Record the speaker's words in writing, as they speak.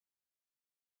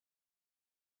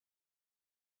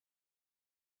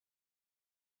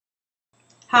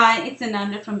Hi, it's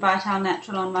Ananda from Vital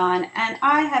Natural Online, and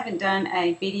I haven't done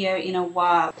a video in a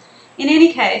while. In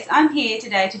any case, I'm here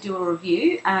today to do a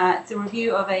review. It's a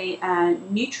review of a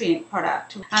nutrient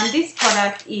product. This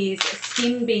product is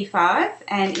SkinB5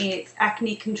 and it's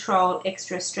Acne Control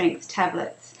Extra Strength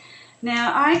Tablets.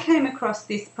 Now, I came across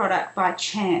this product by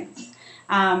chance.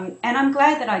 And I'm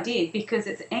glad that I did because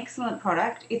it's an excellent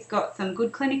product. It's got some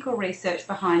good clinical research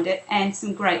behind it and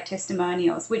some great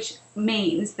testimonials, which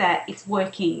means that it's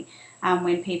working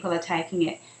when people are taking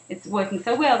it. It's working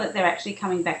so well that they're actually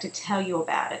coming back to tell you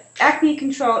about it. Acne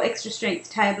Control Extra Strength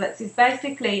Tablets is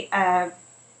basically it's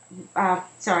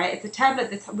a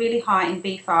tablet that's really high in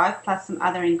B5 plus some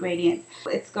other ingredients.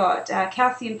 It's got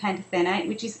calcium pantothenate,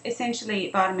 which is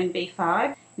essentially vitamin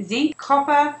B5, zinc,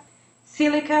 copper,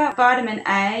 silica, vitamin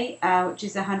A, which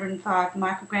is 105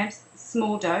 micrograms,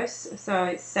 small dose, so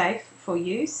it's safe for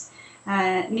use,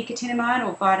 nicotinamide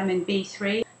or vitamin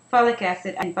B3, folic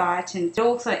acid and biotin. It's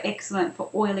also excellent for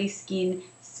oily skin,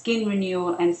 skin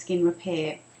renewal and skin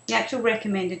repair. The actual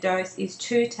recommended dose is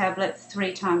 2 tablets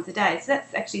 3 times a day, so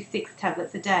that's actually 6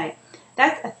 tablets a day.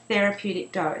 That's a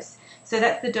therapeutic dose. So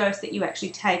that's the dose that you actually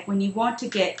take when you want to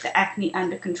get the acne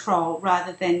under control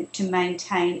rather than to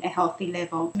maintain a healthy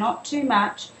level. Not too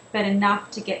much, but enough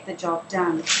to get the job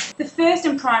done. The first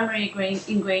and primary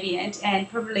ingredient, and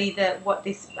probably what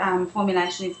this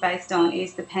formulation is based on,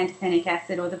 is the pantothenic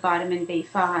acid or the vitamin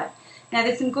B5. Now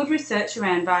there's some good research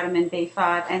around vitamin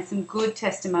B5 and some good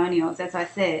testimonials, as I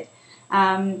said.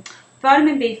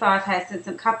 Vitamin B5 has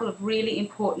a couple of really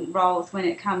important roles when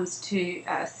it comes to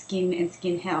skin and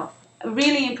skin health.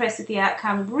 Really impressed with the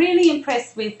outcome, really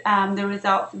impressed with the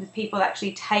results of the people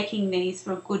actually taking these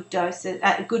for good doses,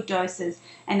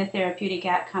 and the therapeutic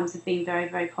outcomes have been very,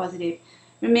 very positive.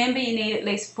 Remember, you need at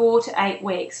least 4 to 8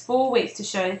 weeks, 4 weeks to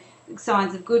show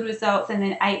signs of good results and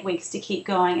then 8 weeks to keep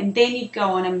going, and then you'd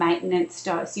go on a maintenance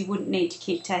dose. You wouldn't need to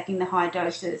keep taking the high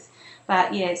doses,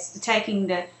 but yes, taking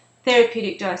the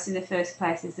therapeutic dose in the first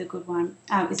place is a good one,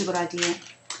 is a good idea.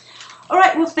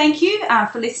 Alright, well thank you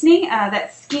for listening.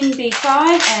 That's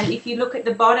SkinB5, and if you look at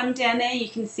the bottom down there you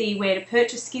can see where to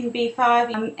purchase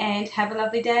SkinB5, and have a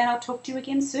lovely day, and I'll talk to you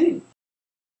again soon.